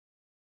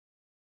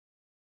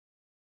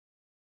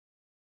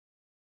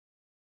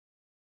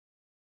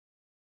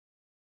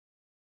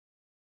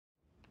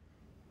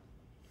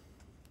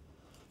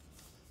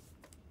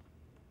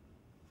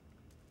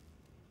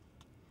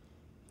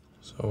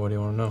So what do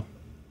you want to know?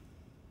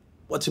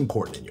 What's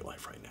important in your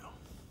life right now?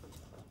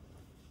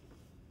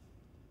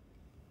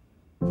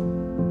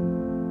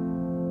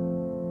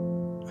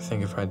 I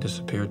think if I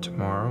disappeared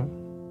tomorrow,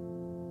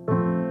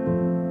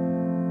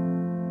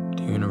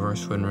 the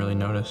universe wouldn't really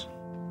notice.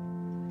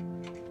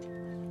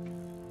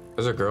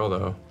 There's a girl,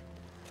 though.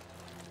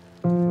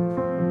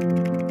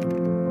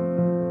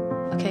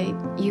 Okay,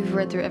 you've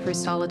read through every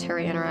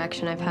solitary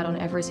interaction I've had on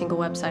every single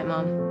website,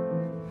 Mom.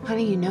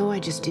 Honey, you know I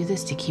just do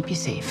this to keep you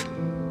safe.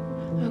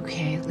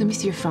 Okay, let me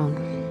see your phone.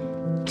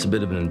 It's a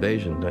bit of an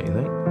invasion, don't you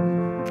think?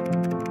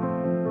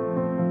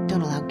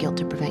 Don't allow guilt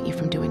to prevent you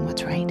from doing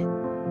what's right.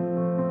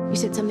 You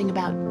said something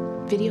about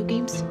video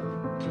games?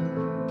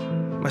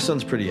 My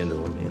son's pretty into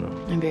them, you know.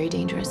 I'm very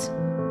dangerous.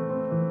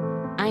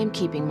 I am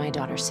keeping my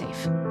daughter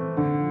safe.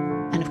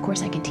 And of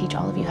course, I can teach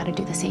all of you how to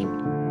do the same.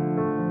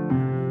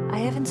 I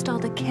have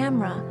installed a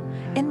camera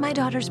in my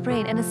daughter's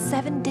brain and a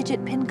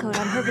 7-digit PIN code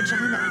on her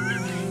vagina.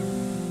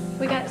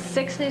 We got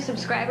 6 new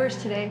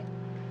subscribers today.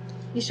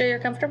 You sure you're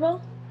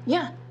comfortable?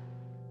 Yeah.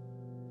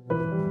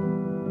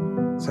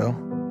 So,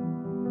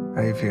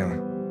 how you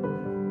feeling?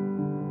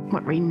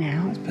 What, right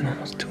now? It's been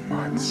almost 2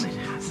 months. No, it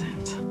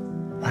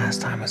hasn't.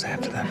 Last time was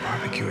after that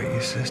barbecue at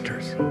your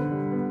sister's.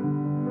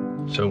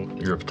 So,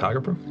 you're a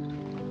photographer?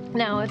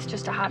 No, it's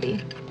just a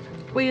hobby.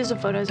 We use the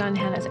photos on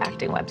Hannah's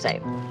acting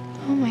website.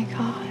 Oh my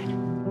God.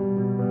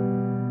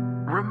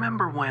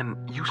 Remember when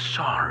you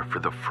saw her for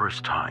the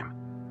first time?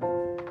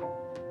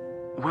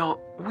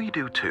 Well, we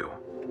do too.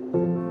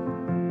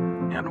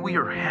 And we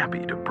are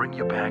happy to bring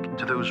you back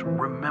to those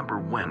remember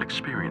when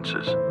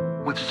experiences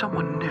with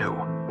someone new.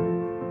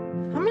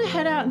 I'm gonna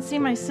head out and see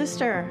my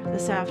sister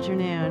this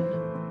afternoon.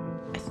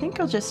 I think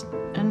I'll just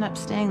end up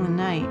staying the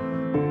night.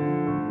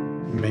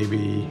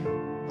 Maybe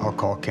I'll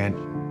call Kent,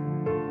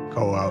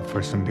 go out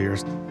for some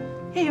beers.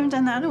 Hey, you haven't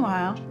done that in a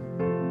while.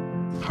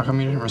 How come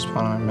you didn't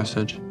respond to my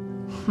message?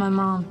 My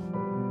mom.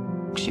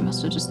 She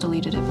must have just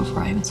deleted it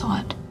before I even saw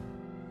it.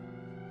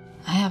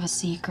 I have a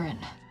secret.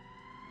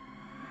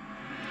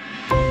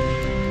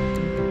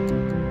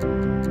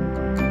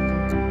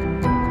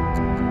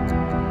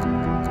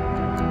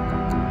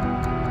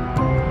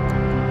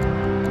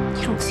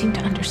 You don't seem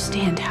to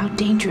understand how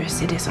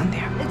dangerous it is on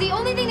there. The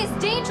only thing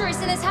that's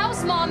dangerous in this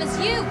house, Mom, is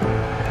you.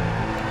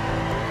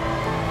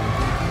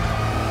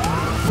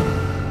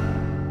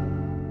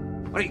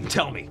 Why don't you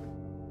tell me?